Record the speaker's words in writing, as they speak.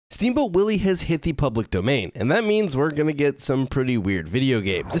Steamboat Willie has hit the public domain, and that means we're gonna get some pretty weird video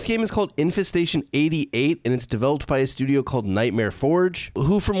games. This game is called Infestation 88, and it's developed by a studio called Nightmare Forge,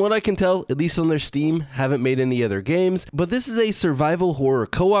 who from what I can tell, at least on their Steam, haven't made any other games, but this is a survival horror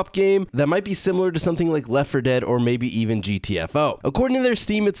co-op game that might be similar to something like Left 4 Dead or maybe even GTFO. According to their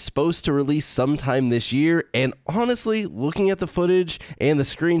Steam, it's supposed to release sometime this year, and honestly, looking at the footage and the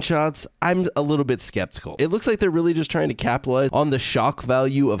screenshots, I'm a little bit skeptical. It looks like they're really just trying to capitalize on the shock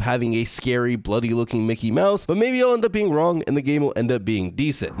value of having a scary, bloody looking Mickey Mouse, but maybe I'll end up being wrong and the game will end up being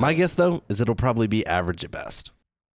decent. My guess though is it'll probably be average at best.